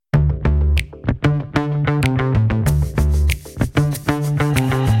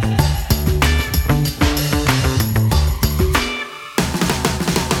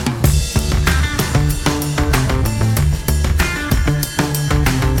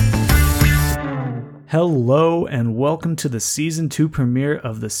Hello and welcome to the Season 2 premiere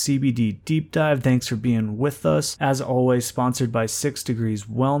of the CBD Deep Dive. Thanks for being with us. As always, sponsored by 6 Degrees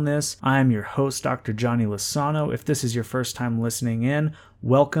Wellness. I am your host, Dr. Johnny Lasano. If this is your first time listening in,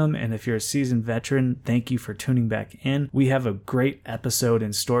 welcome, and if you're a seasoned veteran, thank you for tuning back in. We have a great episode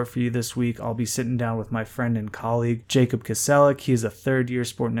in store for you this week. I'll be sitting down with my friend and colleague, Jacob Kaselik. He is a third-year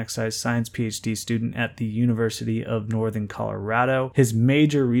Sport and Exercise Science PhD student at the University of Northern Colorado. His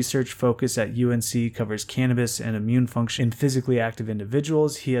major research focus at UNC covers cannabis and immune function in physically active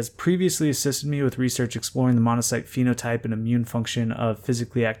individuals. He has previously assisted me with research exploring the monocyte phenotype and immune function of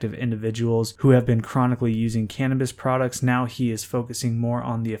physically active individuals who have been chronically using cannabis products. Now he is focusing more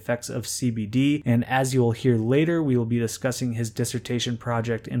on the effects of CBD, and as you will hear later, we will be discussing his dissertation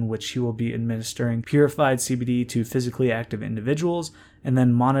project in which he will be administering purified CBD to physically active individuals and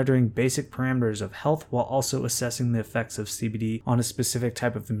then monitoring basic parameters of health while also assessing the effects of CBD on a specific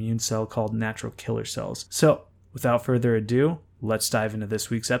type of immune cell called natural killer cells. So, without further ado, let's dive into this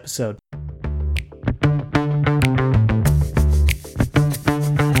week's episode.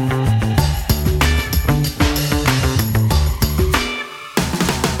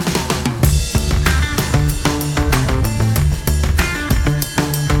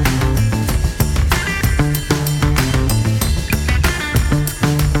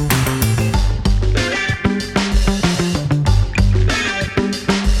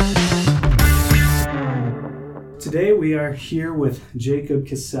 Today we are here with Jacob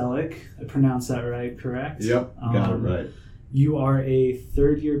Kaselik. I pronounced that right, correct? Yep, got it right. You are a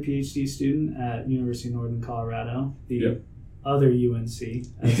third-year PhD student at University of Northern Colorado, the other UNC,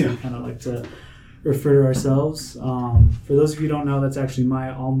 as we kind of like to refer to ourselves. For those of you who don't know, that's actually my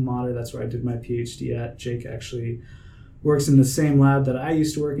alma mater. That's where I did my PhD at. Jake actually works in the same lab that I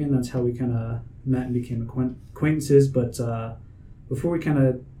used to work in. That's how we kind of met and became acquaintances. But before we kind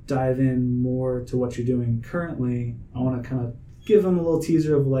of dive in more to what you're doing currently, I want to kind of give them a little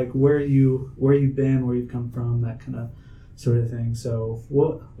teaser of like where you've been, where you've come from, that kind of sort of thing. So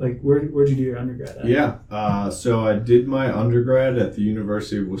where'd you do your undergrad at? So I did my undergrad at the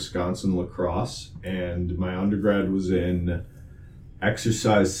University of Wisconsin La Crosse, and my undergrad was in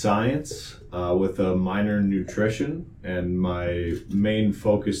exercise science with a minor in nutrition, and my main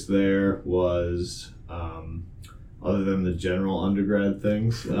focus there was other than the general undergrad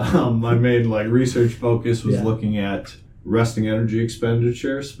things, my main research focus was looking at resting energy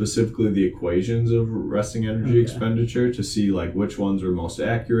expenditure, specifically the equations of resting energy expenditure, to see which ones were most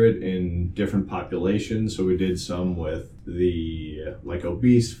accurate in different populations. So we did some with the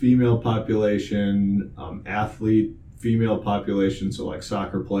obese female population, athlete female population, so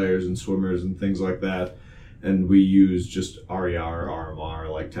soccer players and swimmers and things like that. And we use just RER,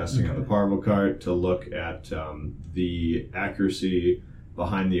 RMR, testing on the Parvo cart to look at the accuracy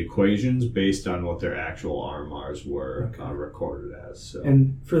behind the equations based on what their actual RMRs were recorded as. So.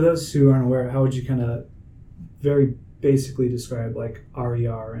 And for those who aren't aware, how would you kind of very basically describe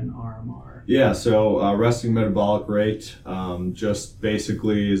RER and RMR? Yeah, so resting metabolic rate just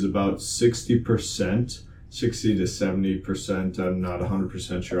basically is about 60%, 60 to 70%. I'm not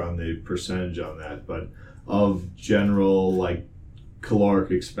 100% sure on the percentage on that, but of general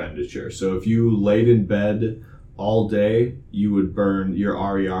caloric expenditure. So if you laid in bed all day, you would burn, your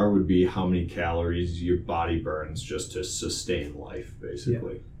RER would be how many calories your body burns just to sustain life,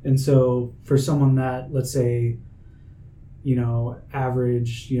 basically. Yeah. And so for someone that, let's say,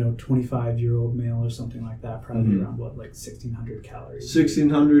 average, 25-year-old male or something like that, probably around 1,600 calories.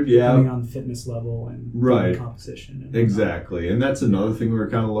 1,600, yeah. Depending on fitness level and composition. And exactly. And that's another thing we're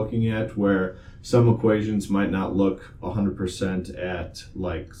kind of looking at, where some equations might not look 100% at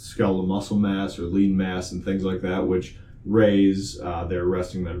skeletal muscle mass or lean mass and things like that, which raise their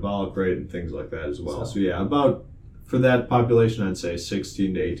resting metabolic rate and things like that as well. So yeah, about, for that population, I'd say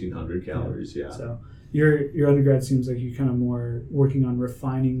 1,600 to 1,800 calories, yeah. So your undergrad seems like you're kind of more working on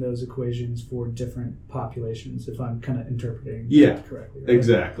refining those equations for different populations, if I'm kind of interpreting that correctly. Right?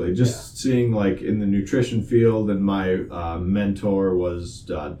 Exactly. Just seeing in the nutrition field, and my mentor was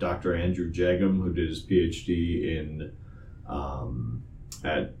Dr. Andrew Jegum, who did his PhD in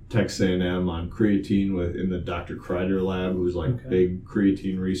at Texas A&M on creatine in the Dr. Kreider lab, who's big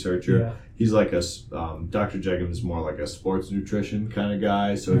creatine researcher. Yeah. He's Dr. Jegum is more like a sports nutrition kind of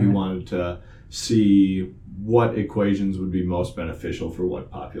guy, so he wanted to see what equations would be most beneficial for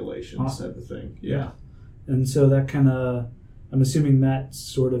what populations, type of thing. Yeah. And so that kind of, I'm assuming that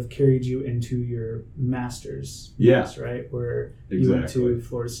sort of carried you into your master's. Yes, right? Where you went to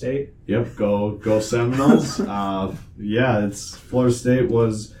Florida State. Yep. Go Seminoles. Florida State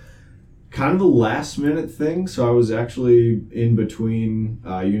was kind of a last minute thing. So I was actually in between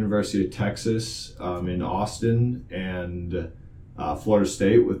University of Texas in Austin and Florida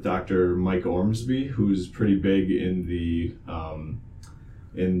State with Dr. Mike Ormsby, who's pretty big in the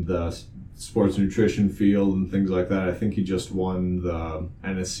sports nutrition field and things like that. I think he just won the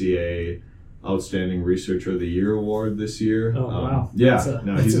NSCA Outstanding Researcher of the Year award this year. Oh, wow. Yeah,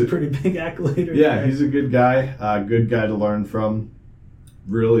 that's a pretty big accolade. Yeah, he's a good guy. Good guy to learn from.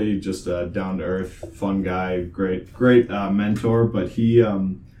 Really just a down-to-earth, fun guy. Great mentor. But he,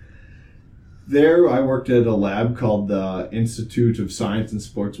 there I worked at a lab called the Institute of Science and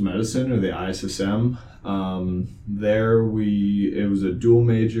Sports Medicine, or the ISSM. It was a dual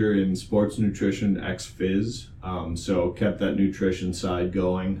major in sports nutrition ex-phys, so kept that nutrition side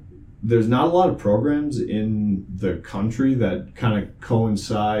going. There's not a lot of programs in the country that kind of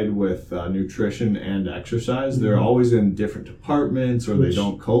coincide with nutrition and exercise. They're always in different departments, or they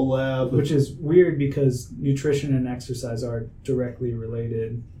don't collab. Which is weird because nutrition and exercise are directly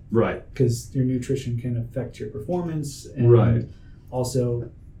related. Right. Because your nutrition can affect your performance. And right. Also,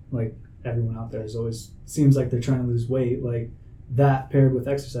 like, everyone out there always seems like they're trying to lose weight. Like, that paired with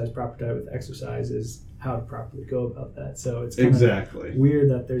exercise, proper diet with exercise, is how to properly go about that. So it's kind of weird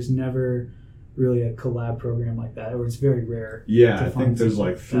that there's never really a collab program like that, or it's very rare. Yeah, I think there's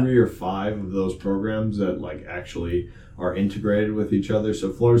like 3 or 5 of those programs that like actually are integrated with each other.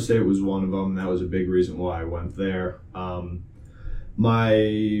 So Florida State was one of them. That was a big reason why I went there.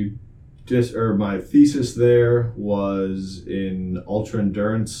 My thesis there was in ultra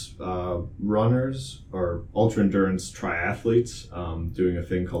endurance runners, or ultra endurance triathletes, doing a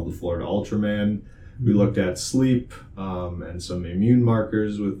thing called the Florida Ultraman. We looked at sleep and some immune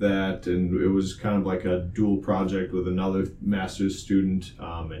markers with that, and it was kind of like a dual project with another master's student,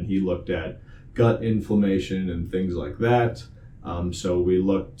 and he looked at gut inflammation and things like that. So we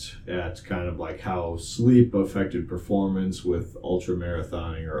looked at kind of like how sleep affected performance with ultra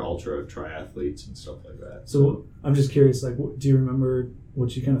marathoning or ultra triathletes and stuff like that. So I'm just curious, like, do you remember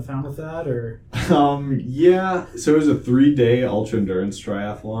what you kind of found with that, or? Yeah, so it was a 3-day ultra endurance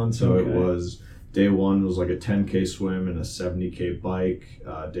triathlon. So Okay. It was, day 1 was like a 10K swim and a 70K bike.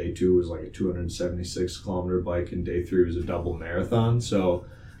 Day 2 was like a 276 kilometer bike, and day 3 was a double marathon. So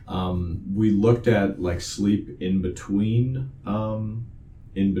we looked at like sleep in between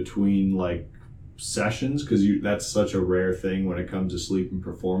like sessions, because that's such a rare thing when it comes to sleep and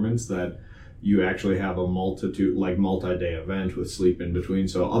performance, that you actually have a multi-day event with sleep in between.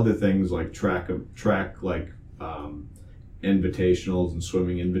 So other things like track like invitationals and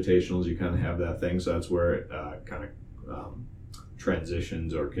swimming invitationals, you kind of have that thing. So that's where it kind of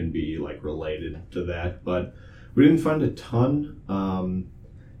transitions or can be like related to that. But we didn't find a ton.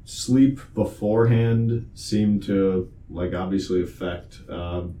 Sleep beforehand seemed to like obviously affect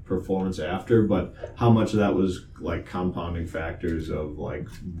performance after, but how much of that was like compounding factors of like,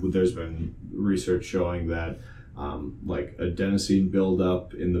 there's been research showing that like adenosine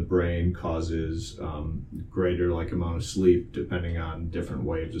buildup in the brain causes greater like amount of sleep depending on different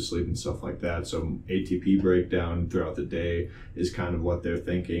waves of sleep and stuff like that. So ATP breakdown throughout the day is kind of what they're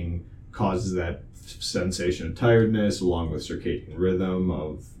thinking causes that sensation of tiredness, along with circadian rhythm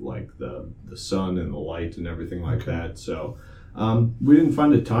of like the sun and the light and everything like that. So we didn't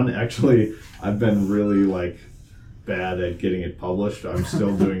find a ton. Actually, I've been really like bad at getting it published. I'm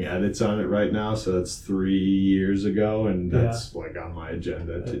still doing edits on it right now, so that's 3 years ago, and that's like on my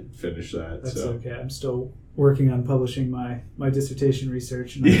agenda to finish that. That's so. Okay. I'm still working on publishing my dissertation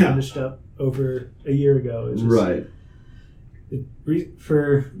research, and I finished up over a year ago. It's just, right.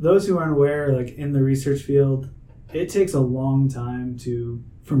 For those who aren't aware, like in the research field, it takes a long time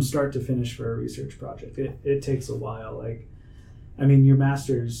from start to finish for a research project. It takes a while. Like, I mean, your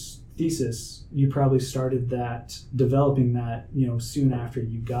master's thesis, you probably started developing that, soon after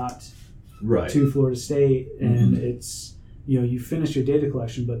you got to Florida State, and it's, you finish your data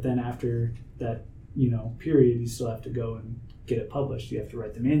collection, but then after that, period, you still have to go and get it published. You have to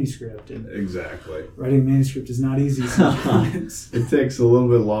write the manuscript, and exactly, writing a manuscript is not easy sometimes. It takes a little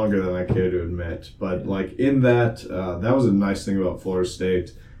bit longer than I care to admit, but like in that that was a nice thing about Florida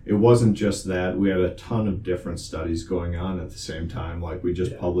State. It wasn't just that. We had a ton of different studies going on at the same time. Like we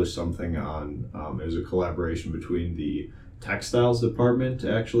just published something on it was a collaboration between the textiles department,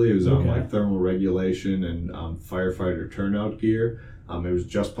 actually. It was on like thermal regulation and firefighter turnout gear. It was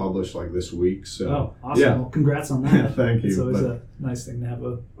just published like this week. So awesome. Well, congrats on that. Thank you. It's always a nice thing to have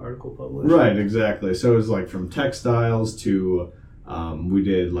an article published. Right, exactly. So it was like from textiles to we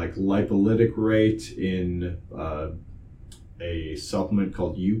did like lipolytic rate in a supplement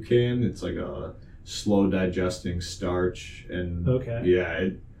called UCAN. It's like a slow digesting starch, and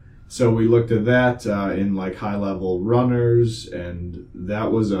it's So we looked at that in like high-level runners, and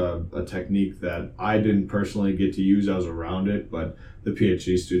that was a technique that I didn't personally get to use. I was around it, but the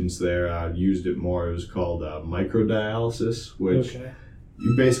PhD students there used it more. It was called microdialysis, which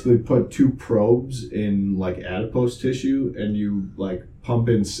you basically put two probes in like adipose tissue, and you like pump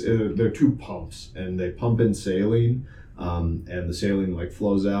in. They're two pumps, and they pump in saline. And the saline like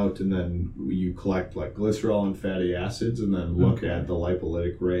flows out, and then you collect like glycerol and fatty acids, and then look at the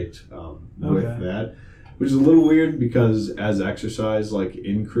lipolytic rate with that, which is a little weird because as exercise like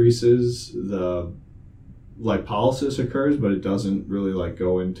increases, the lipolysis occurs, but it doesn't really like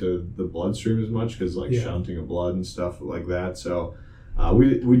go into the bloodstream as much because like shunting of blood and stuff like that. So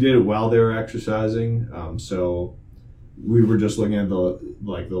we did it while they were exercising. So we were just looking at the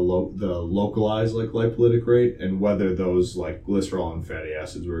localized like lipolytic rate and whether those like glycerol and fatty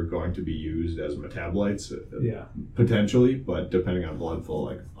acids were going to be used as metabolites potentially, but depending on blood flow,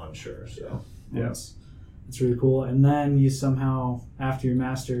 like unsure. So it's really cool. And then you somehow, after your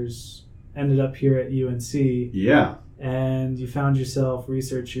master's, ended up here at UNC. Yeah. And you found yourself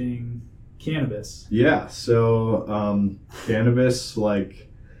researching cannabis. Yeah. So cannabis like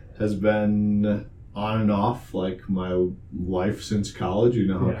has been on and off like my life since college. You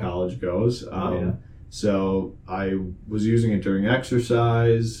know how college goes. So I was using it during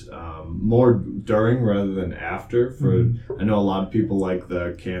exercise, more during rather than after. I know a lot of people like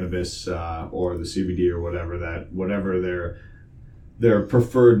the cannabis or the CBD or whatever their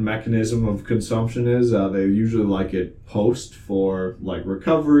preferred mechanism of consumption is. They usually like it post for like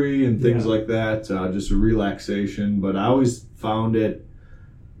recovery and things like that, just a relaxation. But I always found it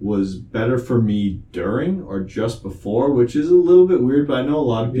was better for me during or just before, which is a little bit weird, but I know a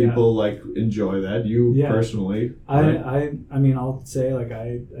lot of people like enjoy that. You personally, right? I mean, I'll say like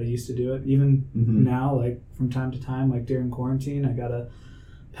I used to do it even now, like from time to time, like during quarantine, I got a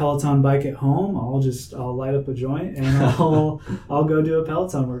Peloton bike at home. I'll light up a joint and I'll go do a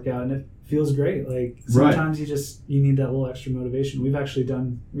Peloton workout, and it feels great. Like sometimes you need that little extra motivation. We've actually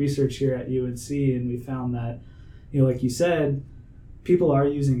done research here at UNC, and we found that, like you said, people are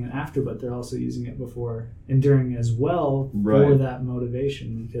using it after, but they're also using it before and during as well for that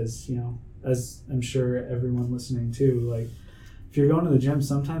motivation. Because, as I'm sure everyone listening too, like if you're going to the gym,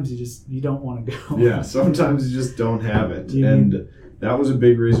 sometimes you don't want to go. Yeah, sometimes you just don't have it. And that was a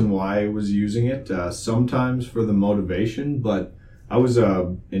big reason why I was using it, sometimes for the motivation, but I was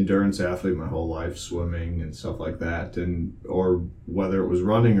a endurance athlete my whole life, swimming and stuff like that, or whether it was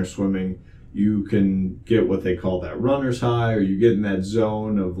running or swimming, you can get what they call that runner's high, or you get in that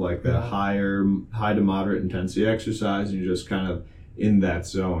zone of like that high to moderate intensity exercise, and you're just kind of in that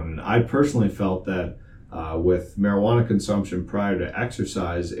zone. And I personally felt that with marijuana consumption prior to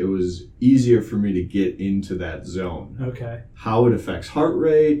exercise, it was easier for me to get into that zone. Okay. How it affects heart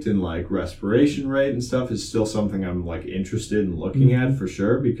rate and like respiration rate and stuff is still something I'm like interested in looking at for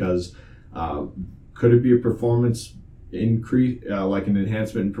sure, because could it be a performance increase, like an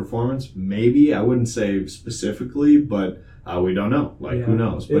enhancement in performance? Maybe. I wouldn't say specifically, but we don't know. Who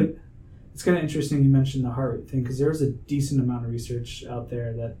knows? But it's kind of interesting you mentioned the heart rate thing, because there's a decent amount of research out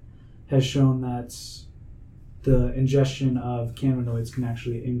there that has shown that the ingestion of cannabinoids can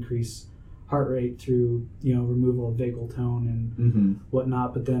actually increase heart rate through removal of vagal tone and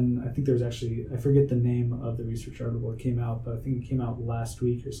whatnot. But then I think there's actually, I forget the name of the research article that came out, but I think it came out last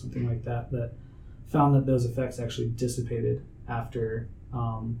week or something like that found that those effects actually dissipated after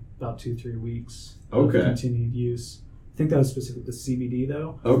about 2-3 weeks of continued use. I think that was specific to CBD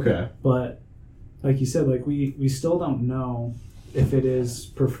though. Okay. But like you said, like we still don't know if it is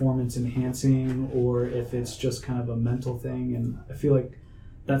performance enhancing or if it's just kind of a mental thing. And I feel like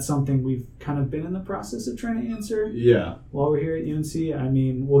that's something we've kind of been in the process of trying to answer. Yeah. While we're here at UNC. I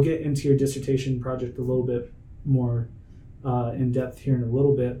mean, we'll get into your dissertation project a little bit more in depth here in a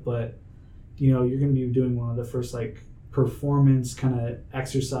little bit, but you're going to be doing one of the first like performance kind of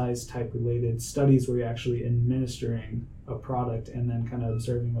exercise type related studies where you're actually administering a product and then kind of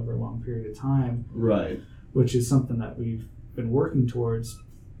observing over a long period of time. Right. Which is something that we've been working towards,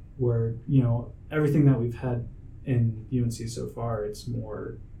 where, everything that we've had in UNC so far, it's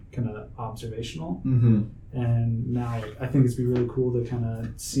more kind of observational. And now I think it's be really cool to kind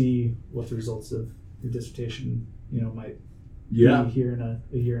of see what the results of your dissertation, might be here in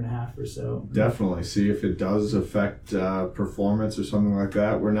a year and a half or so. Definitely. See if it does affect performance or something like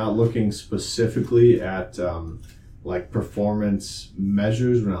that. We're not looking specifically at like performance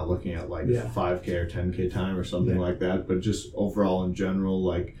measures. We're not looking at like 5K or 10K time or something like that, but just overall in general,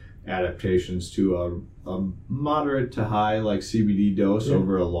 like adaptations to a moderate to high like CBD dose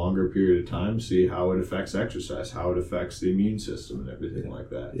over a longer period of time, see how it affects exercise, how it affects the immune system and everything like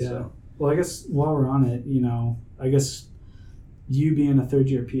that. Yeah. So. Well, I guess while we're on it, I guess you being a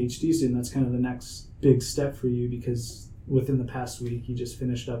third-year PhD student, that's kind of the next big step for you, because within the past week, you just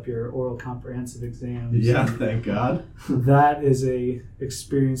finished up your oral comprehensive exams. Yeah, thank God. That is a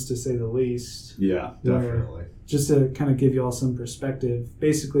experience, to say the least. Yeah, definitely. Just to kind of give you all some perspective,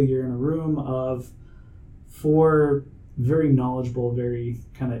 basically you're in a room of 4 very knowledgeable, very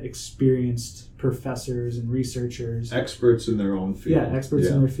kind of experienced professors and researchers. Experts in their own field. Yeah, experts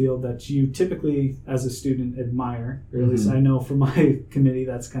in their field that you typically, as a student, admire. Or at least I know from my committee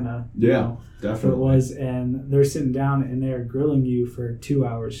that's kind of, definitely. what it was. And they're sitting down and they're grilling you for 2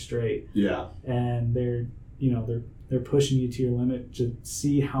 hours straight. Yeah. And they're pushing you to your limit to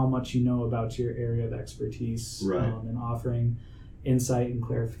see how much you know about your area of expertise. Right. And offering insight and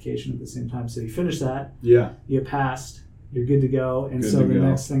clarification at the same time. So you finish that. Yeah. You passed. You're good to go. And so the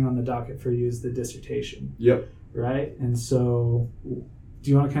next thing on the docket for you is the dissertation. Yep. Right? And so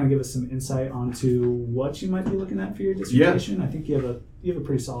do you want to kind of give us some insight onto what you might be looking at for your dissertation? Yeah. I think you have a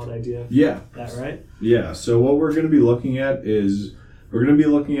pretty solid idea. Yeah. That, right? Yeah. So what we're going to be looking at is we're going to be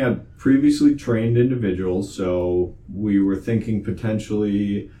looking at previously trained individuals. So we were thinking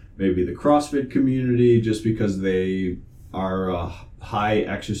potentially maybe the CrossFit community, just because they are a high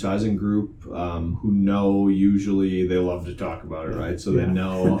exercising group who know, usually they love to talk about it, right? So they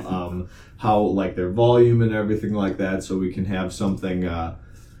know how, like, their volume and everything like that, so we can have something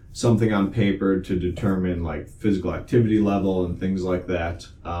on paper to determine like physical activity level and things like that,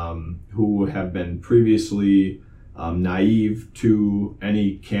 who have been previously naive to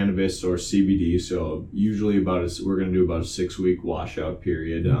any cannabis or CBD. So usually we're going to do about a 6-week washout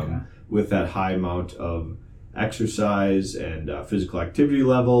period with that high amount of exercise and physical activity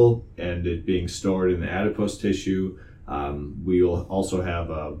level, and it being stored in the adipose tissue. We will also have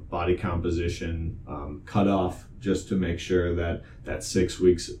a body composition cutoff, just to make sure that 6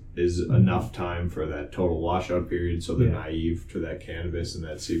 weeks is enough time for that total washout period, so they're naive to that cannabis and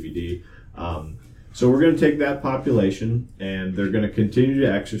that CBD. So we're going to take that population, and they're going to continue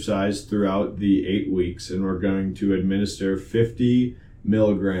to exercise throughout the 8 weeks, and we're going to administer 50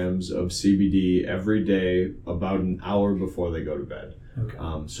 milligrams of CBD every day, about an hour before they go to bed. Okay.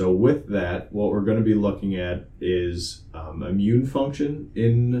 So with that, what we're going to be looking at is immune function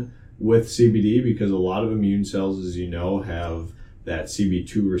with CBD, because a lot of immune cells, as you know, have that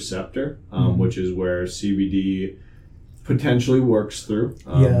CB2 receptor, which is where CBD potentially works through.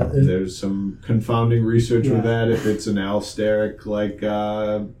 There's some confounding research with that, if it's an allosteric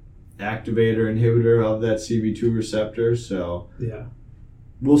activator, inhibitor of that CB2 receptor. So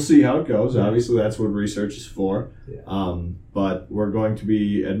we'll see how it goes. Obviously, that's what research is for. But we're going to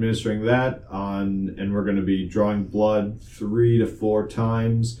be administering that and we're going to be drawing blood 3 to 4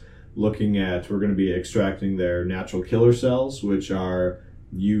 times. We're going to be extracting their natural killer cells, which are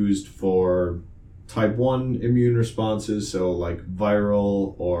used for type 1 immune responses, so like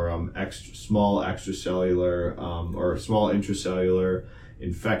viral or small extracellular or small intracellular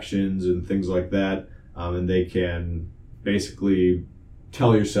infections and things like that. And they can basically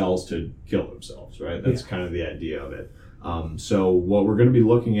tell your cells to kill themselves, right? That's kind of the idea of it. So what we're going to be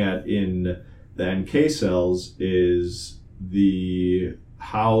looking at in the NK cells is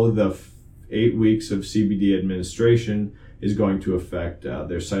how the 8 weeks of CBD administration is going to affect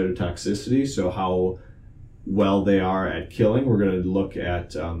their cytotoxicity, so how well they are at killing. We're going to look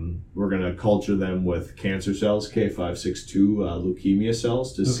at, we're going to culture them with cancer cells, K562 leukemia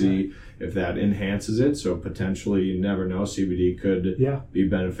cells, to see if that enhances it. So potentially, you never know, CBD could be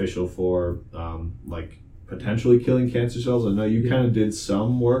beneficial for potentially killing cancer cells. I know you kind of did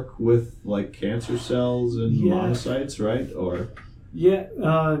some work with like cancer cells and monocytes, right? Or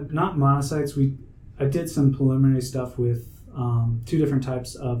not monocytes. I did some preliminary stuff with 2 different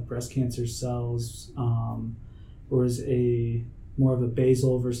types of breast cancer cells. Was a more of a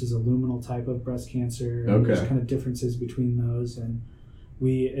basal versus a luminal type of breast cancer. And there's kind of differences between those, and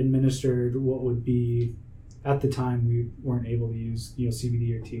we administered what would be, at the time we weren't able to use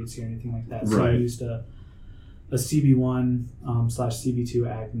CBD or THC or anything like that. So we used a CB1 / CB2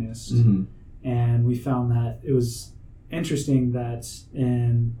 agonist, and we found that it was interesting that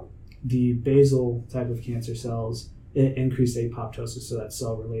in the basal type of cancer cells, it increased apoptosis, so that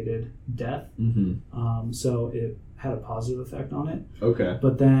cell-related death. So it had a positive effect on it.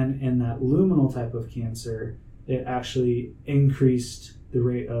 But then in that luminal type of cancer, it actually increased the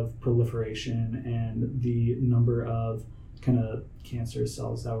rate of proliferation and the number of kind of cancer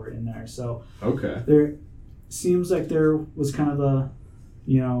cells that were in there. So there seems like there was kind of a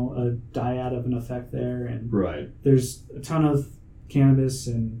a dyad of an effect there. And right. there's a ton of cannabis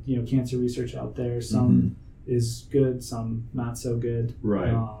and, cancer research out there. Some is good, some not so good.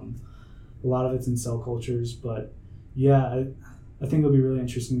 Right. A lot of it's in cell cultures, but yeah, I think it'll be really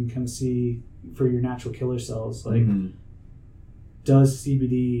interesting to kind of see for your natural killer cells, like, does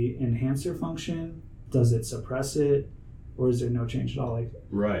CBD enhance their function? Does it suppress it? Or is there no change at all? Like,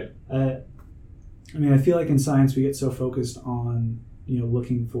 right. I feel like in science we get so focused on,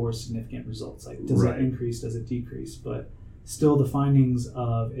 looking for significant results. Like, does it increase? Does it decrease? But still the findings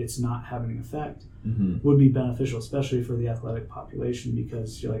of it's not having an effect would be beneficial, especially for the athletic population,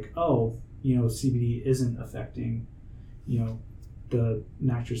 because you're like, CBD isn't affecting, the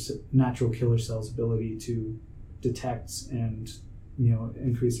natural killer cell's ability to detect and,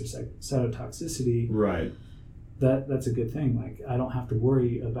 increase their cytotoxicity. Right. That's a good thing. Like, I don't have to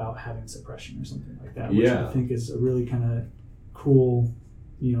worry about having suppression or something like that, which I think is a really kind of cool,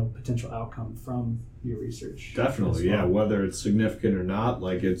 potential outcome from your research. Definitely, well. Yeah. Whether it's significant or not,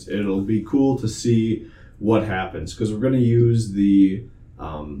 like it'll be cool to see what happens, because we're going to use the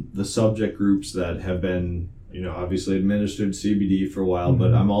subject groups that have been, obviously administered CBD for a while,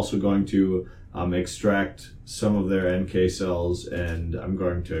 but I'm also going to extract some of their NK cells, and I'm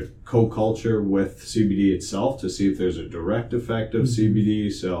going to co-culture with CBD itself to see if there's a direct effect of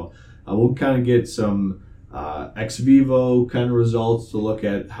CBD. So we'll kind of get some ex vivo kind of results to look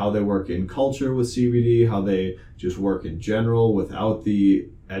at how they work in culture with CBD, how they just work in general without the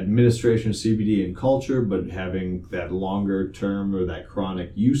administration of CBD in culture, but having that longer term or that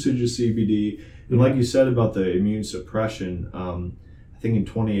chronic usage of CBD. And like you said about the immune suppression, I think in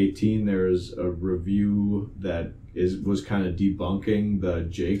 2018 there was a review that was kind of debunking the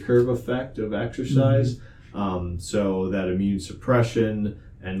J-curve effect of exercise. So that immune suppression,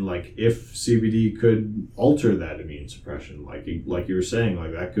 and like if CBD could alter that immune suppression, like you were saying,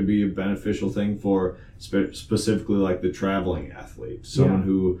 like that could be a beneficial thing for specifically like the traveling athlete, someone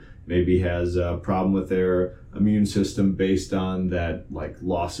who maybe has a problem with their immune system based on that like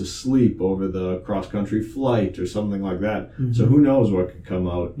loss of sleep over the cross-country flight or something like that. So who knows what could come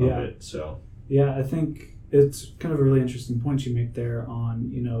out of it. So I think it's kind of a really interesting point you make there on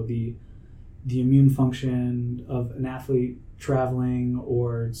the immune function of an athlete traveling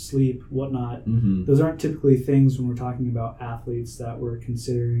or sleep, whatnot. Those aren't typically things when we're talking about athletes that we're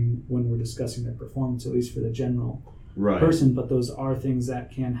considering when we're discussing their performance, at least for the general person, but those are things that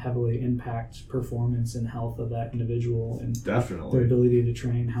can heavily impact performance and health of that individual, and definitely their ability to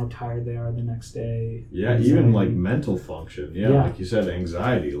train, how tired they are the next day. Even like mental function. Like you said,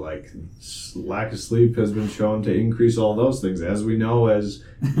 anxiety, like lack of sleep has been shown to increase all those things, as we know, as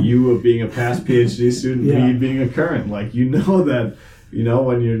you being a past PhD student, me being a current, like that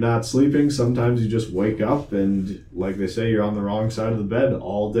when you're not sleeping, sometimes you just wake up and, like they say, you're on the wrong side of the bed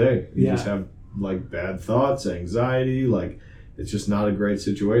all day. You just have like bad thoughts, anxiety, like it's just not a great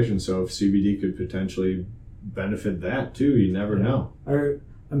situation. So if CBD could potentially benefit that too, you never know.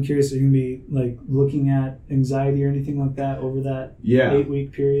 I'm curious, are you going to be like looking at anxiety or anything like that over that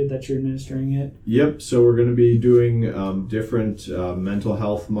 8-week period that you're administering it? Yep. So we're going to be doing different mental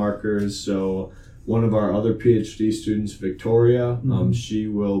health markers. So one of our other PhD students, Victoria, she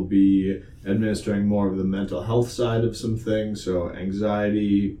will be administering more of the mental health side of some things. So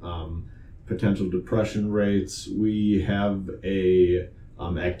anxiety, potential depression rates. We have a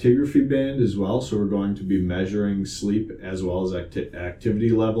actigraphy band as well, so we're going to be measuring sleep as well as activity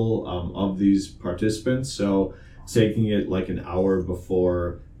level of these participants. So taking it like an hour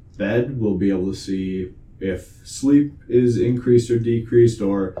before bed, we'll be able to see if sleep is increased or decreased,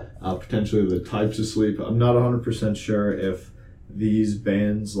 or potentially the types of sleep. I'm not 100% sure if these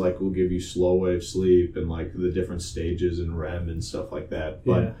bands like will give you slow wave sleep and like the different stages and REM and stuff like that.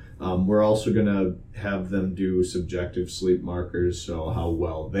 But we're also going to have them do subjective sleep markers, so how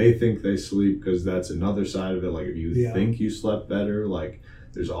well they think they sleep, because that's another side of it. Like if you think you slept better, like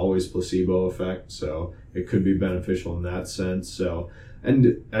there's always placebo effect, so it could be beneficial in that sense. So,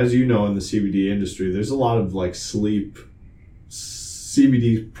 and as you know, in the CBD industry, there's a lot of like sleep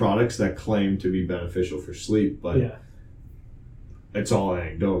CBD products that claim to be beneficial for sleep, but it's all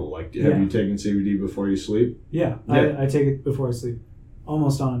anecdotal. Like, have you taken CBD before you sleep? I take it before I sleep,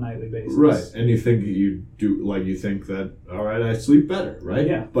 almost on a nightly basis. Right, and you think you do, like you think that, all right, I sleep better, right?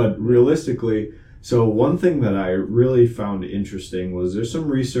 Yeah. But realistically, so one thing that I really found interesting was there's some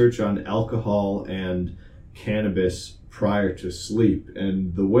research on alcohol and cannabis prior to sleep,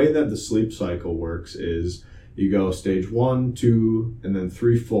 and the way that the sleep cycle works is you go stage 1, 2, and then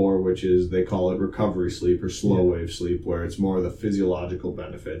 3, 4, which is, they call it recovery sleep or slow wave sleep, where it's more of the physiological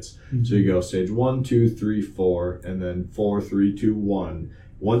benefits. So you go stage 1, 2, 3, 4, and then 4, 3, 2, 1.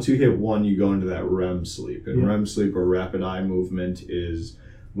 once you hit 1, you go into that REM sleep. And Yeah. REM sleep, or rapid eye movement, is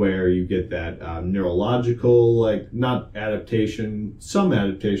where you get that neurological, like, not adaptation, some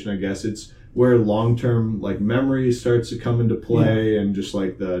adaptation, I guess. It's where long-term, like, memory starts to come into play, and just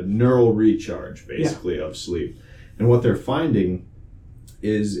like the neural recharge, basically, of sleep. And what they're finding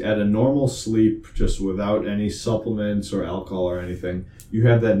is at a normal sleep, just without any supplements or alcohol or anything, you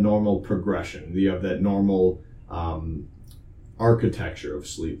have that normal progression. You have that normal architecture of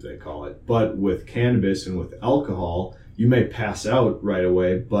sleep, they call it. But with cannabis and with alcohol, you may pass out right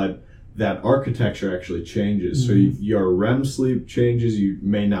away, but that architecture actually changes. So your REM sleep changes. You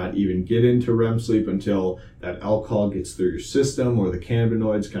may not even get into REM sleep until that alcohol gets through your system, or the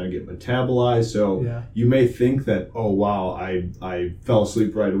cannabinoids kind of get metabolized. So you may think that, oh wow, I fell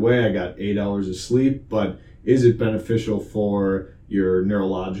asleep right away, I got 8 hours of sleep, but is it beneficial for your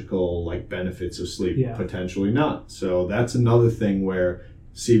neurological, like, benefits of sleep? Potentially not. So that's another thing where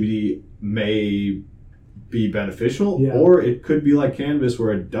CBD may be beneficial, or it could be like cannabis,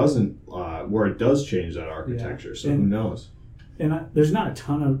 where it doesn't, where it does change that architecture. So who knows? And there's not a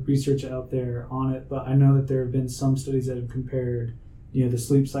ton of research out there on it, but I know that there have been some studies that have compared, the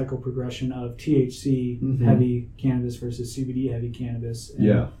sleep cycle progression of THC heavy cannabis versus CBD heavy cannabis.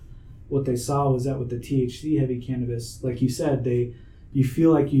 And what they saw was that with the THC heavy cannabis, like you said, you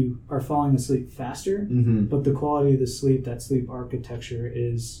feel like you are falling asleep faster, but the quality of the sleep, that sleep architecture,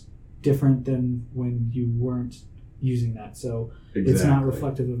 is different than when you weren't using that. So it's not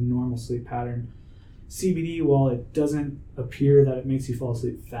reflective of normal sleep pattern. CBD, while it doesn't appear that it makes you fall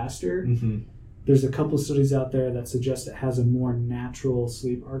asleep faster, there's a couple studies out there that suggest it has a more natural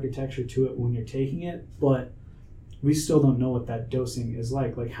sleep architecture to it when you're taking it, but we still don't know what that dosing is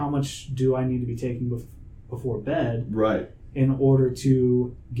like. Like, how much do I need to be taking before bed in order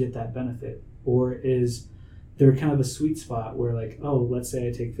to get that benefit? Or is there kind of a sweet spot where, like, oh, let's say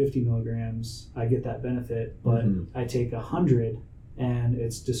I take 50 milligrams, I get that benefit, but I take 100 and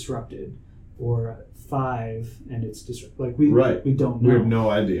it's disrupted, or 5 and it's disrupted. Like, we don't know. We have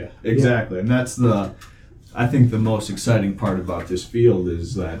no idea. Exactly. And that's I think the most exciting part about this field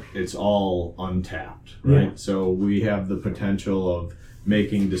is that it's all untapped, right? So we have the potential of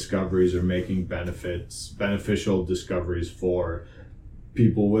making discoveries, or making beneficial discoveries for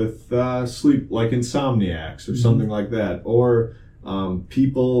people with sleep, like insomniacs or something like that, or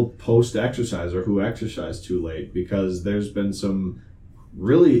people post-exercise, or who exercise too late, because there's been some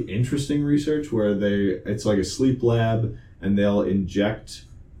really interesting research where it's like a sleep lab, and they'll inject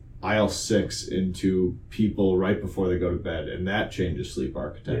IL-6 into people right before they go to bed, and that changes sleep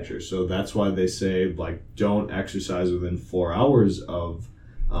architecture. So that's why they say, like, don't exercise within 4 hours of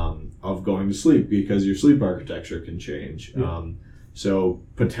going to sleep, because your sleep architecture can change. So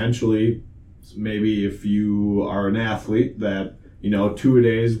potentially, maybe if you are an athlete that,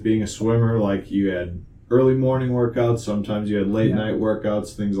 2-a-days, being a swimmer, like, you had early morning workouts, sometimes you had late night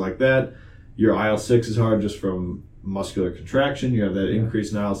workouts, things like that. Your IL-6 is hard just from muscular contraction. You have that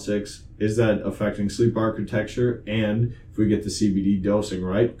increase in IL-6. Is that affecting sleep architecture? And if we get the CBD dosing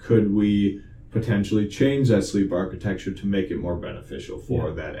right, could we potentially change that sleep architecture to make it more beneficial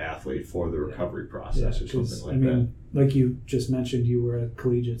for that athlete, for the recovery process, or something like that? Like you just mentioned, you were a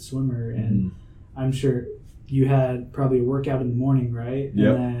collegiate swimmer, and I'm sure you had probably a workout in the morning, right? And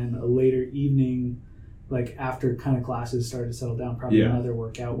then a later evening, like after kind of classes started to settle down, probably another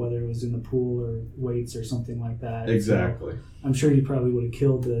workout, whether it was in the pool or weights or something like that. Exactly. So I'm sure you probably would have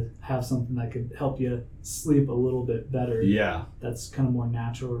killed to have something that could help you sleep a little bit better. Yeah. That's kind of more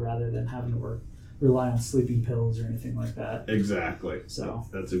natural, rather than having to rely on sleeping pills or anything like that. Exactly. So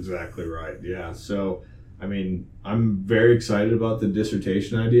that's exactly right. Yeah. So, I mean, I'm very excited about the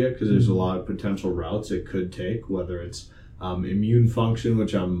dissertation idea, because there's a lot of potential routes it could take, whether it's immune function,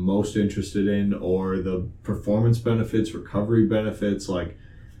 which I'm most interested in, or the performance benefits, recovery benefits. Like,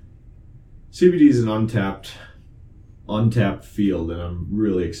 CBD is an untapped field, and I'm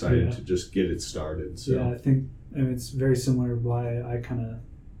really excited to just get it started. So I think it's very similar to why I kind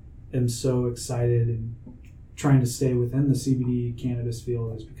of am so excited and trying to stay within the CBD cannabis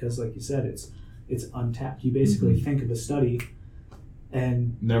field, is because, like you said, it's untapped. You basically think of a study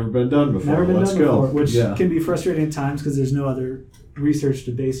and never been done before. Which can be frustrating at times, because there's no other research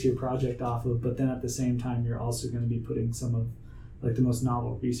to base your project off of. But then at the same time, you're also going to be putting some of, like, the most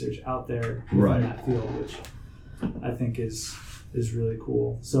novel research out there in that field, which I think is really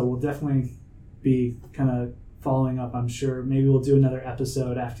cool. So we'll definitely be kind of following up. I'm sure maybe we'll do another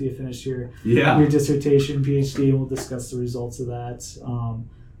episode after you finish your dissertation, PhD, and we'll discuss the results of that.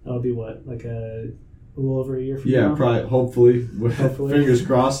 That'll be like a a little over a year from Yeah, now. probably. Hopefully. Fingers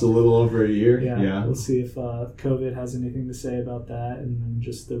crossed. A little over a year. Yeah. We'll see if COVID has anything to say about that, and then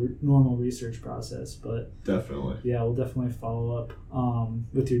just the normal research process. But definitely. Yeah, we'll definitely follow up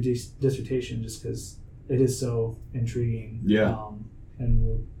with your dissertation, just because it is so intriguing. Yeah. And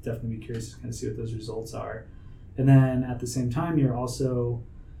we'll definitely be curious to kind of see what those results are. And then at the same time, you're also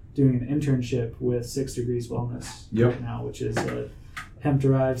doing an internship with 6 Degrees Wellness right now, which is a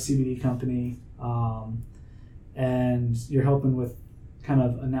hemp-derived CBD company. And you're helping with kind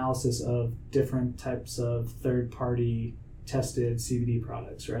of analysis of different types of third-party tested CBD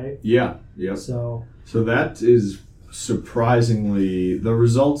products, right? Yeah. Yep. So that is surprisingly the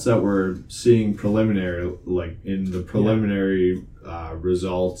results that we're seeing preliminary, like in the preliminary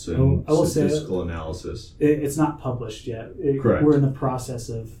results and statistical analysis. It's not published yet. Correct. We're in the process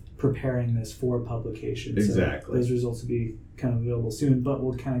of preparing this for publication. Exactly. So those results will be kind of available soon, but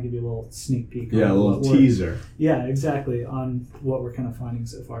we'll kind of give you a little sneak peek. Yeah, a little teaser. Yeah, exactly, on what we're kind of finding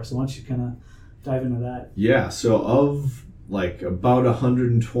so far. So why don't you kind of dive into that? Yeah, so of like about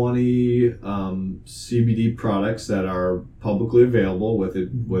 120 CBD products that are publicly available with it,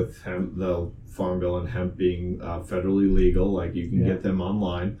 with hemp, the Farm Bill and hemp being federally legal, like you can get them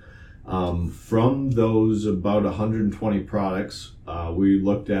online. From those about 120 products, we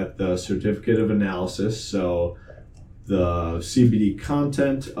looked at the certificate of analysis, so the CBD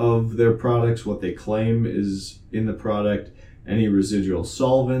content of their products, what they claim is in the product, any residual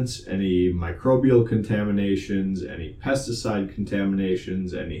solvents, any microbial contaminations, any pesticide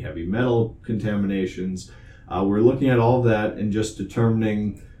contaminations, any heavy metal contaminations. We're looking at all of that and just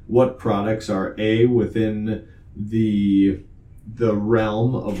determining what products are within the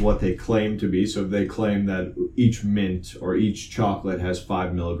realm of what they claim to be. So if they claim that each mint or each chocolate has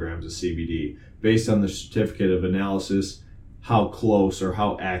 5 milligrams of CBD, based on the certificate of analysis, how close or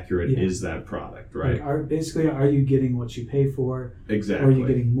how accurate is that product, right? Like are you getting what you pay for? Exactly. Or are you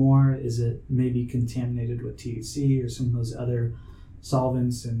getting more? Is it maybe contaminated with THC or some of those other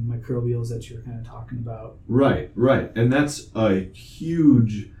solvents and microbials that you were kind of talking about? Right. And that's a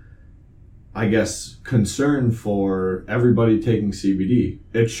huge, I guess, concern for everybody taking CBD.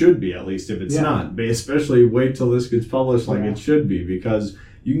 It should be, at least, if it's not. Especially wait till this gets published like it should be, because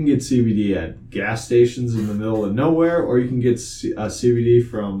you can get CBD at gas stations in the middle of nowhere, or you can get CBD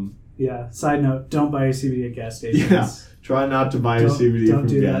from... Yeah, side note, don't buy your CBD at gas stations. Yeah, try not to buy your CBD from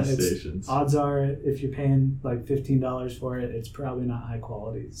gas stations. Odds are, if you're paying like $15 for it, it's probably not high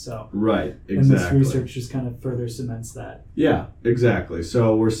quality. So right, exactly. And this research just kind of further cements that. Yeah, exactly.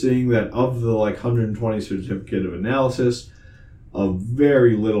 So we're seeing that of the 120 certificate of analysis, a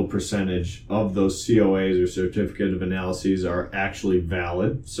very little percentage of those COAs or certificate of analyses are actually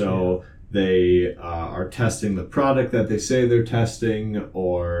valid. So they are testing the product that they say they're testing,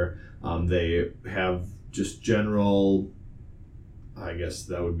 or they have just general, I guess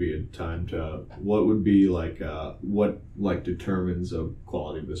that would be a time to, what would be what determines a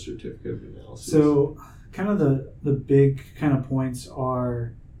quality of the certificate of analysis? So kind of the big kind of points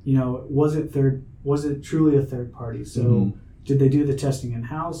are, was it truly a third party? So did they do the testing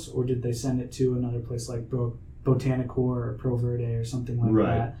in-house, or did they send it to another place like Botanicor or ProVerde or something like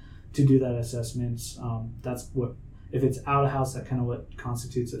that to do that assessment? That's what, if it's out of house, that kind of what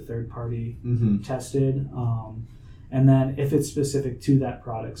constitutes a third party tested. And then if it's specific to that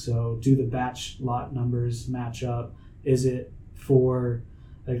product, so do the batch lot numbers match up? Is it for,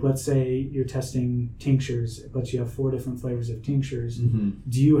 like, let's say you're testing tinctures, but you have 4 different flavors of tinctures.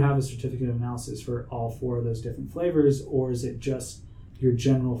 Do you have a certificate of analysis for all 4 of those different flavors, or is it just your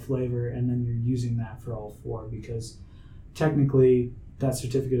general flavor and then you're using that for all 4? Because technically that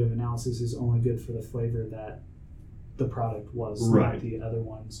certificate of analysis is only good for the flavor that the product was, not the other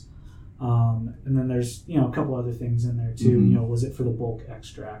ones. And then there's a couple other things in there too. Was it for the bulk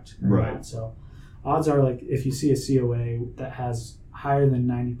extract or not? So odds are, like, if you see a COA that has higher than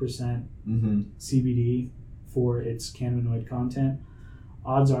 90% CBD for its cannabinoid content,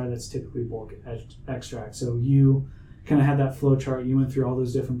 odds are that's typically bulk extract. So you kind of had that flow chart. You went through all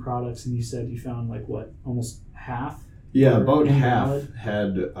those different products, and you said you found almost half. Yeah, about half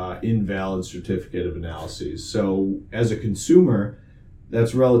had invalid certificate of analyses. So as a consumer,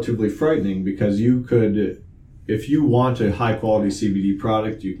 that's relatively frightening, because you could, if you want a high quality CBD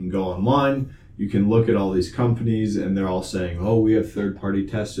product, you can go online, you can look at all these companies, and they're all saying, oh, we have third party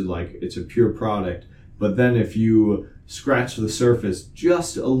tested, like it's a pure product. But then if you scratch the surface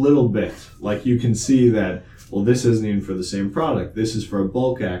just a little bit, like you can see that, well, this isn't even for the same product. This is for a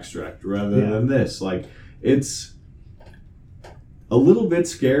bulk extract rather than this. Like, it's a little bit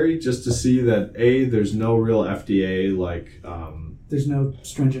scary just to see that, there's no real FDA there's no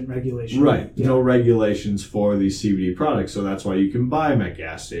stringent regulation. Right. Yeah. No regulations for these CBD products. So that's why you can buy them at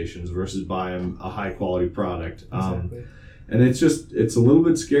gas stations versus buying a high quality product. Exactly. And it's a little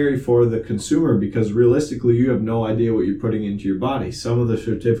bit scary for the consumer because realistically, you have no idea what you're putting into your body. Some of the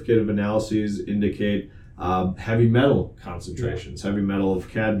certificate of analyses indicate heavy metal concentrations, heavy metal of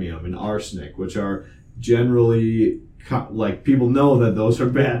cadmium and arsenic, which are generally like people know that those are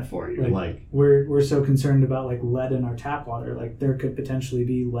bad for you. Like we're so concerned about like lead in our tap water. Like there could potentially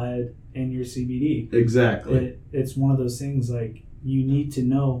be lead in your CBD. Exactly. It's one of those things like you need to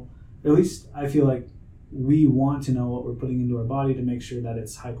know. At least I feel like we want to know what we're putting into our body to make sure that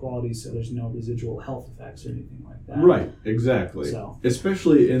it's high quality, so there's no residual health effects or anything like that. Right. Exactly. So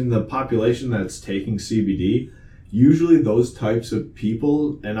especially in the population that's taking CBD. Usually those types of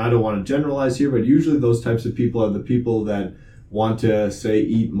people, and I don't want to generalize here, but usually those types of people are the people that want to, say,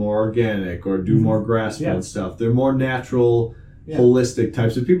 eat more organic or do more grass-fed stuff. They're more natural, holistic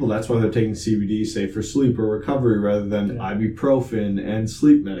types of people. That's why they're taking CBD, say, for sleep or recovery rather than ibuprofen and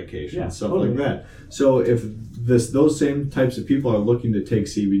sleep medication, stuff like that. So if those same types of people are looking to take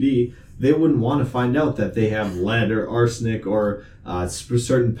CBD, they wouldn't want to find out that they have lead or arsenic or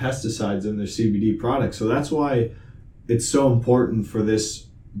certain pesticides in their CBD products. So that's why it's so important for this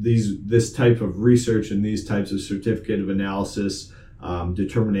type of research and these types of certificate of analysis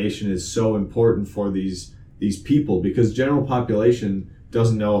determination is so important for these people, because general population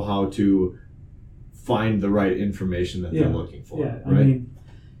doesn't know how to find the right information that they're looking for. Yeah, right? I mean,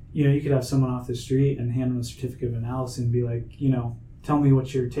 you could have someone off the street and hand them a certificate of analysis and be like, tell me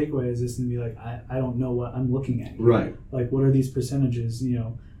what your takeaway is this, and be like, I don't know what I'm looking at here. Right. Like, what are these percentages,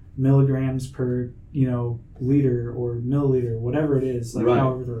 milligrams per, liter or milliliter, whatever it is, like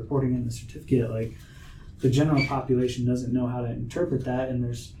however they're reporting in the certificate. Like, the general population doesn't know how to interpret that, and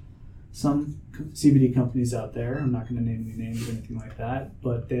there's some CBD companies out there, I'm not going to name any names or anything like that,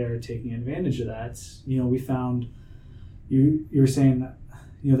 but they're taking advantage of that. We found, you were saying that,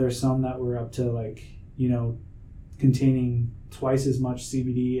 there's some that were up to like, containing twice as much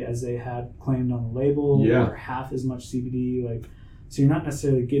CBD as they had claimed on the label, or half as much CBD. Like, so you're not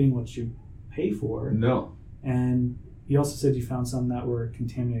necessarily getting what you pay for. No. And you also said you found some that were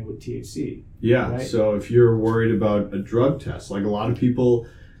contaminated with THC. Yeah. Right? So if you're worried about a drug test, like a lot of people,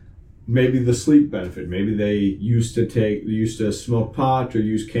 maybe the sleep benefit, maybe they used to smoke pot or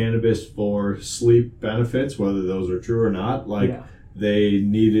use cannabis for sleep benefits, whether those are true or not. They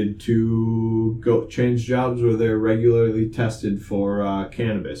needed to go change jobs where they're regularly tested for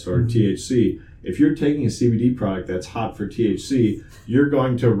cannabis or THC. If you're taking a CBD product that's hot for THC, you're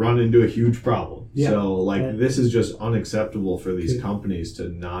going to run into a huge problem. Yeah. So this is just unacceptable for these companies to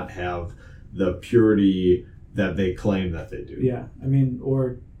not have the purity that they claim that they do. Yeah. I mean,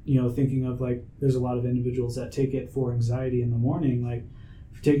 or, thinking of there's a lot of individuals that take it for anxiety in the morning. Like,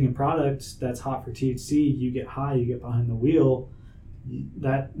 if you're taking a product that's hot for THC, you get high, you get behind the wheel,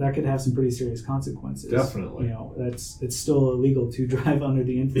 that could have some pretty serious consequences. Definitely. It's still illegal to drive under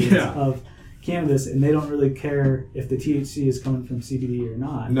the influence of cannabis, and they don't really care if the THC is coming from CBD or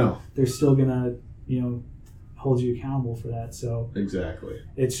not. No. They're still gonna, hold you accountable for that. So exactly.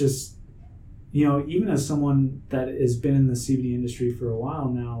 It's just, even as someone that has been in the CBD industry for a while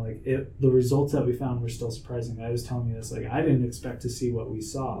now, the results that we found were still surprising. I was telling you this, I didn't expect to see what we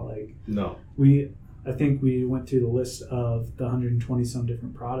saw. No. I think we went through the list of the 120 some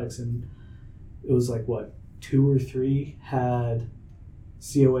different products, and it was 2 or 3 had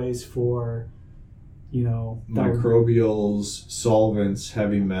COAs for, microbials, solvents,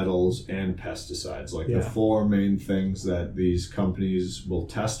 heavy metals, and pesticides. The 4 main things that these companies will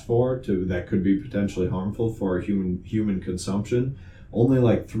test for that could be potentially harmful for human consumption.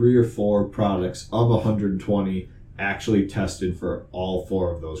 Only 3 or 4 products of 120 actually tested for all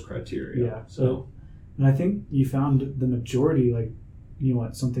 4 of those criteria. Yeah. So, and I think you found the majority,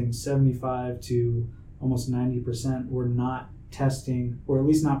 something 75 to almost 90% were not testing, or at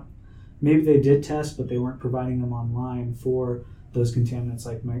least not. Maybe they did test, but they weren't providing them online for those contaminants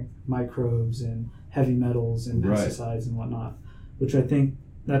like microbes and heavy metals and pesticides and whatnot, which I think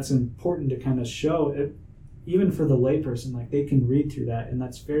that's important to kind of show it, even for the layperson. They can read through that, and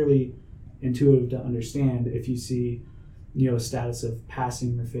that's fairly intuitive to understand if you see, a status of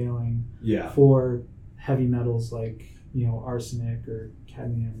passing or failing for heavy metals like, arsenic or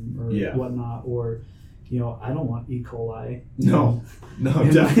cadmium or whatnot, or I don't want E. coli. No,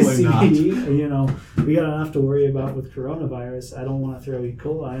 definitely not. We got enough to worry about with coronavirus. I don't want to throw E.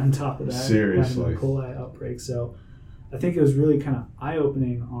 coli on top of that. Seriously. Having a coli outbreak. So I think it was really kind of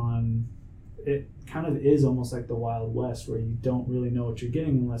eye-opening on, it kind of is almost like the Wild West, where you don't really know what you're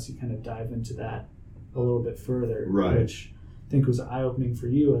getting unless you kind of dive into that a little bit further. Right. Which think was eye-opening for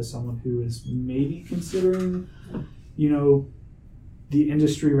you as someone who is maybe considering, you know, the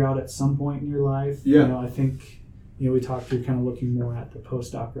industry route at some point in your life. Yeah. You know, I think, you know, we talked, you're kind of looking more at the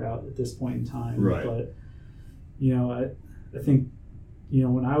postdoc route at this point in time. Right. But, you know, I think, you know,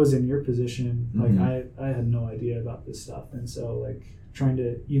 when I was in your position, like I had no idea about this stuff. And so like trying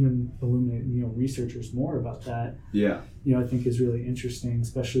to even illuminate, you know, researchers more about that, Yeah. you know, I think is really interesting,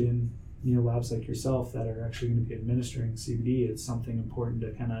 especially in, you know, labs like yourself that are actually going to be administering CBD. It's something important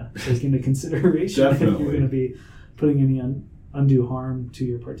to kind of take into consideration if you're going to be putting any undue harm to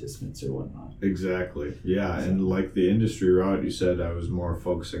your participants or whatnot. Exactly. Yeah. And like the industry route, you said I was more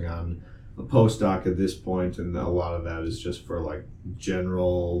focusing on a postdoc at this point, and a lot of that is just for like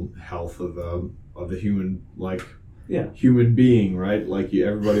general health of the human, like human being, right? Like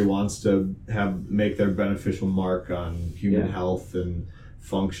everybody wants to make their beneficial mark on human health and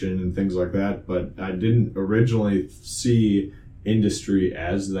function and things like that. But I didn't originally see industry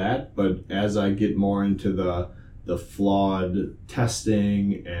as that. But as I get more into the flawed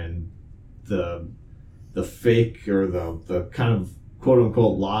testing and the fake or the kind of quote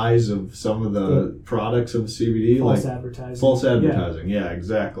unquote lies of some of the products of CBD, false like advertising. False advertising, yeah,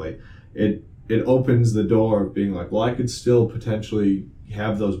 exactly. It opens the door of being like, well, I could still potentially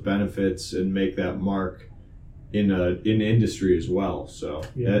have those benefits and make that mark in industry as well. So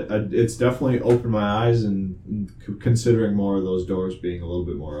it's definitely opened my eyes and considering more of those doors being a little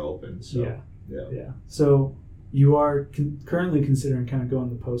bit more open. So yeah. So you are currently considering kind of going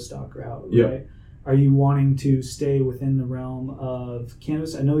the postdoc route, right? Yep. Are you wanting to stay within the realm of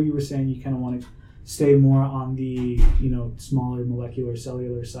cannabis? I know you were saying you kind of want to stay more on the, you know, smaller molecular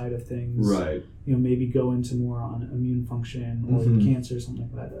cellular side of things. Right. You know, maybe go into more on immune function or cancer or something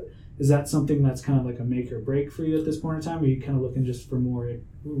like that. Is that something that's kind of like a make or break for you at this point in time? Or are you kind of looking just for more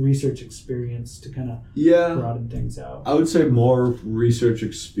research experience to kind of broaden things out? I would say more research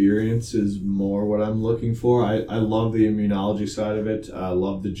experience is more what I'm looking for. I love the immunology side of it. I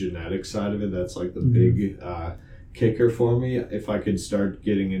love the genetic side of it. That's like the big kicker for me. If I could start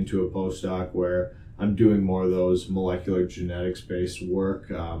getting into a postdoc where I'm doing more of those molecular genetics based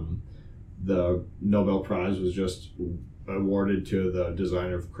work. The Nobel Prize was just awarded to the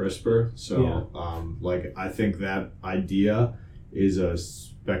designer of CRISPR. So I think that idea is a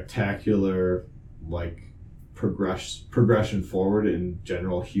spectacular like progression forward in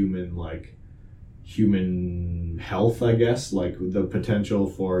general human health, I guess, like the potential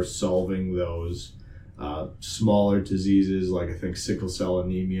for solving those smaller diseases. Like I think sickle cell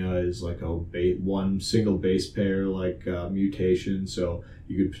anemia is like one single base pair mutation, so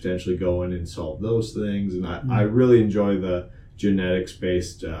you could potentially go in and solve those things. And I really enjoy the genetics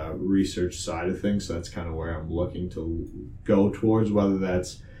based research side of things, so that's kind of where I'm looking to go towards, whether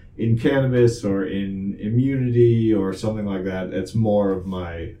that's in cannabis or in immunity or something like that. It's more of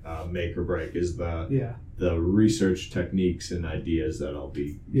my make or break is the research techniques and ideas that I'll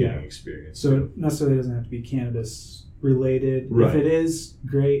be getting experience. So it necessarily doesn't have to be cannabis related. Right. If it is,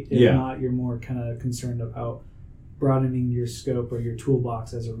 great. If not, you're more kind of concerned about broadening your scope or your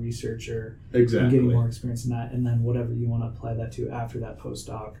toolbox as a researcher. Exactly. And getting more experience in that, and then whatever you want to apply that to after that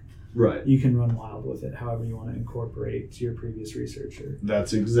postdoc. Right. You can run wild with it however you want to incorporate your previous researcher.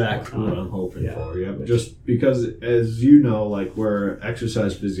 That's exactly what I'm hoping for. Yep. Just because, as you know, like we're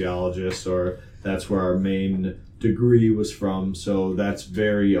exercise physiologists, or that's where our main degree was from. So that's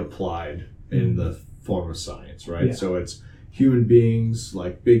very applied in the form of science, right? Yeah. So it's human beings,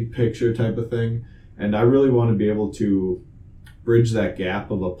 like big picture type of thing. And I really want to be able to bridge that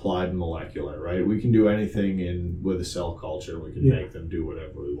gap of applied molecular, right? We can do anything with a cell culture. We can make them do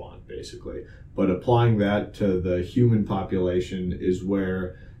whatever we want, basically. But applying that to the human population is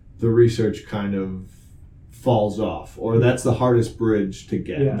where the research kind of falls off, or that's the hardest bridge to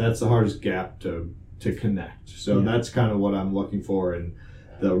get. Yeah. That's the hardest gap to connect. So that's kind of what I'm looking for in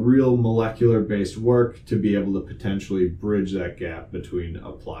the real molecular-based work, to be able to potentially bridge that gap between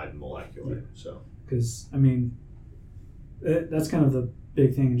applied and molecular. Yeah. So, because, I mean, that's kind of the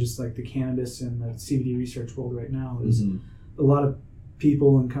big thing in just like the cannabis and the CBD research world right now is a lot of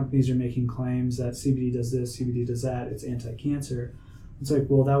people and companies are making claims that CBD does this, CBD does that, it's anti-cancer. It's like,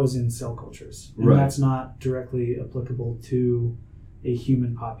 well, that was in cell cultures. And that's not directly applicable to a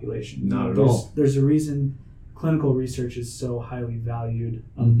human population. Not at all. There's a reason clinical research is so highly valued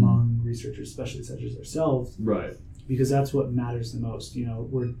among researchers, especially such as ourselves. Right. Because that's what matters the most. You know,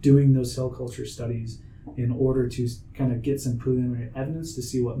 we're doing those cell culture studies in order to kind of get some preliminary evidence to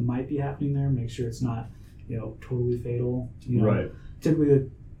see what might be happening there, make sure it's not, you know, totally fatal. You know, right. Typically the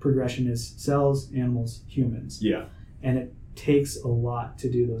progression is cells, animals, humans. Yeah. And it takes a lot to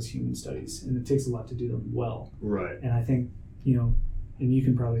do those human studies, and it takes a lot to do them well. Right. And I think and you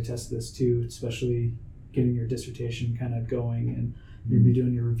can probably test this too, especially getting your dissertation kind of going and you'll be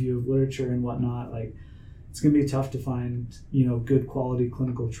doing your review of literature and whatnot. Like, it's going to be tough to find, good quality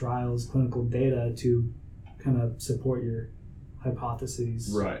clinical trials, clinical data to kind of support your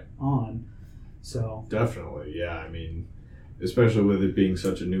hypotheses on. So definitely, yeah. I mean, especially with it being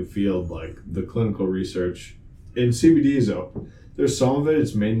such a new field, like the clinical research in CBD there's some of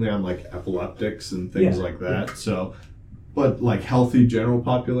it's mainly on like epileptics and things like that. Yeah. So, but like healthy general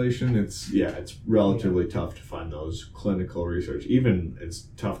population, it's relatively tough to find those clinical research. Even it's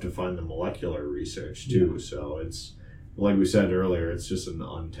tough to find the molecular research too. Yeah. So it's, like we said earlier, it's just an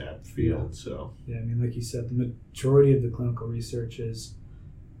untapped field. Yeah. So I mean, like you said, the majority of the clinical research is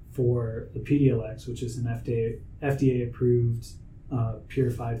for the PDLX, which is an FDA approved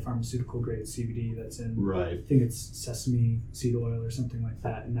purified pharmaceutical grade CBD that's in, I think it's sesame seed oil or something like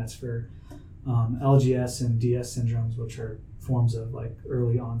that, and that's for LGS and DS syndromes, which are forms of like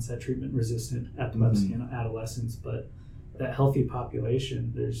early onset treatment resistant epilepsy in adolescents. But that healthy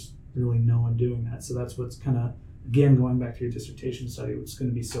population, there's really no one doing that. So that's what's kind of, again, going back to your dissertation study, what's going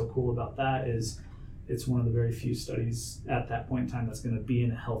to be so cool about that is it's one of the very few studies at that point in time that's going to be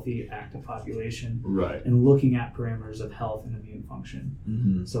in a healthy, active population, and looking at parameters of health and immune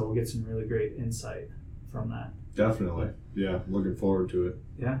function. So we'll get some really great insight from that. Definitely. Yeah, looking forward to it.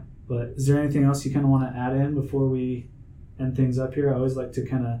 Yeah, but is there anything else you kind of want to add in before we end things up here? I always like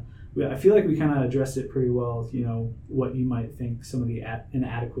to I feel like we kind of addressed it pretty well, what you might think some of the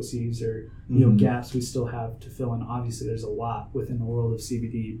inadequacies or, gaps we still have to fill in. Obviously, there's a lot within the world of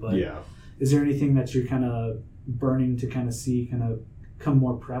CBD, but is there anything that you're kind of burning to kind of see kind of come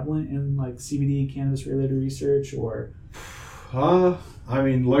more prevalent in like CBD cannabis related research or? I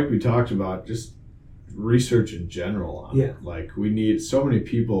mean, like we talked about, just research in general on it. Like, we need, so many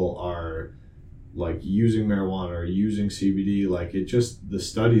people are like using marijuana or using CBD. Like, the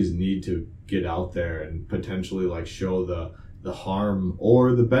studies need to get out there and potentially like show the harm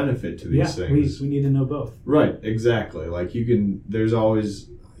or the benefit to these things. We need to know both. Right, exactly. Like,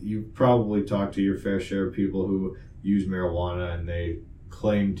 you've probably talked to your fair share of people who use marijuana and they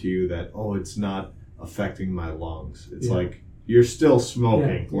claim to you that, it's not affecting my lungs. It's like, you're still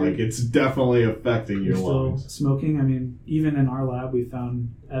smoking. Like, it's definitely affecting your lungs. Still smoking. I mean, even in our lab, we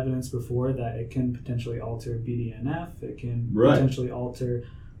found evidence before that it can potentially alter BDNF. It can potentially alter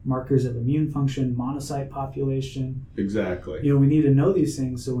markers of immune function, monocyte population. Exactly. We need to know these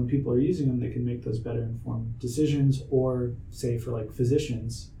things so when people are using them, they can make those better informed decisions. Or say for like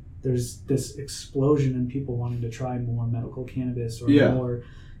physicians, there's this explosion in people wanting to try more medical cannabis or more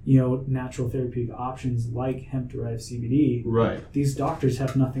natural therapeutic options like hemp-derived CBD. Right. These doctors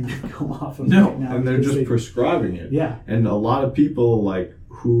have nothing to go off of right now. And they're just prescribing it. Yeah. And a lot of people like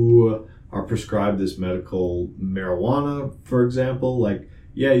who are prescribed this medical marijuana, for example, like,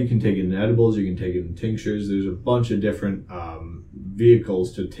 you can take it in edibles, you can take it in tinctures. There's a bunch of different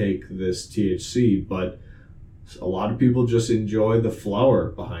vehicles to take this THC, but a lot of people just enjoy the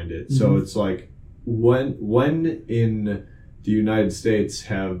flower behind it. So it's like, when in the United States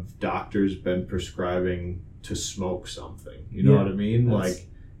have doctors been prescribing to smoke something? You know what I mean?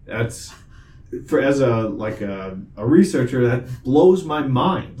 That's as a researcher, that blows my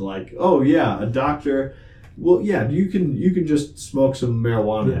mind. Like, a doctor, you can just smoke some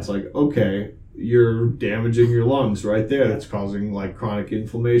marijuana. It's like, okay, you're damaging your lungs right there. That's causing like chronic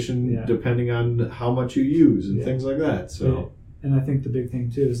inflammation depending on how much you use and things like that. So, and I think the big thing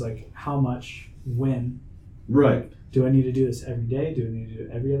too is like how much, when. Right. Do I need to do this every day? Do I need to do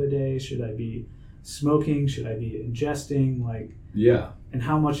it every other day? Should I be smoking? Should I be ingesting? And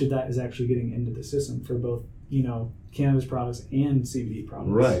how much of that is actually getting into the system for both, cannabis products and CBD products?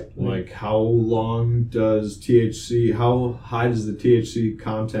 Right. Like how long does how high does the THC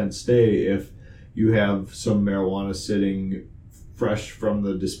content stay if you have some marijuana sitting fresh from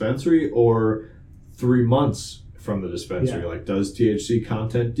the dispensary or 3 months from the dispensary? Like, does THC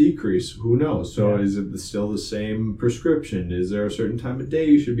content decrease? Who knows? So is it still the same prescription? Is there a certain time of day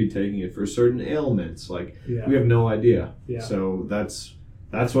you should be taking it for certain ailments? Like, we have no idea. So that's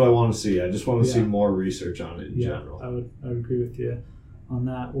what I want to see. I just want to see more research on it in general. I would agree with you on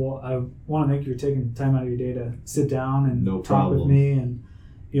that. Well, I want to thank you for taking time out of your day to sit down and talk with me. And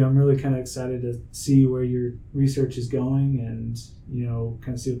I'm really kind of excited to see where your research is going and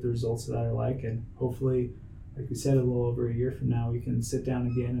kind of see what the results of that are like. And hopefully, like we said, a little over a year from now, we can sit down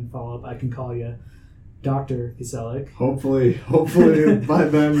again and follow up. I can call you Dr. Kiselik. Hopefully by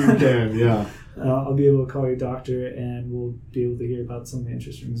then you can, yeah. I'll be able to call you doctor, and we'll be able to hear about some of the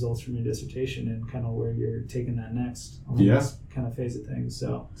interesting results from your dissertation and kind of where you're taking that next on this kind of phase of things.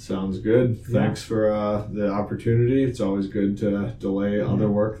 So sounds good. Thanks for the opportunity. It's always good to delay other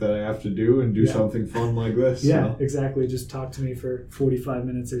work that I have to do and do something fun like this. Yeah, exactly. Just talk to me for 45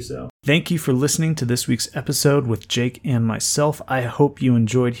 minutes or so. Thank you for listening to this week's episode with Jake and myself. I hope you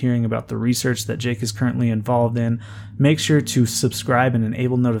enjoyed hearing about the research that Jake is currently involved in. Make sure to subscribe and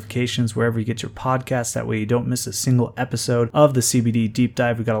enable notifications wherever you get your podcasts. That way you don't miss a single episode of the CBD Deep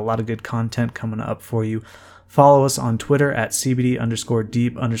Dive. We've got a lot of good content coming up for you. Follow us on Twitter at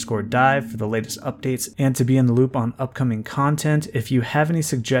CBD_deep_dive for the latest updates and to be in the loop on upcoming content. If you have any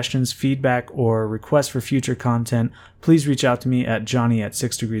suggestions, feedback, or requests for future content, please reach out to me at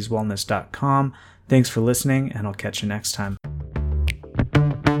johnny@sixdegreeswellness.com. Thanks for listening, and I'll catch you next time.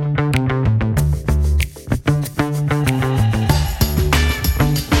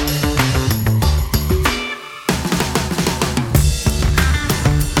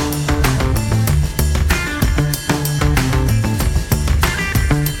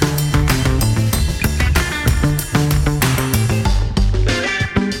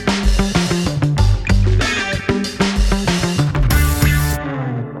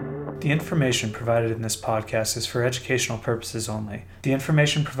 The information provided in this podcast is for educational purposes only. The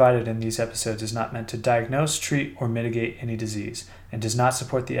information provided in these episodes is not meant to diagnose, treat, or mitigate any disease, and does not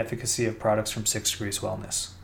support the efficacy of products from 6 Degrees Wellness.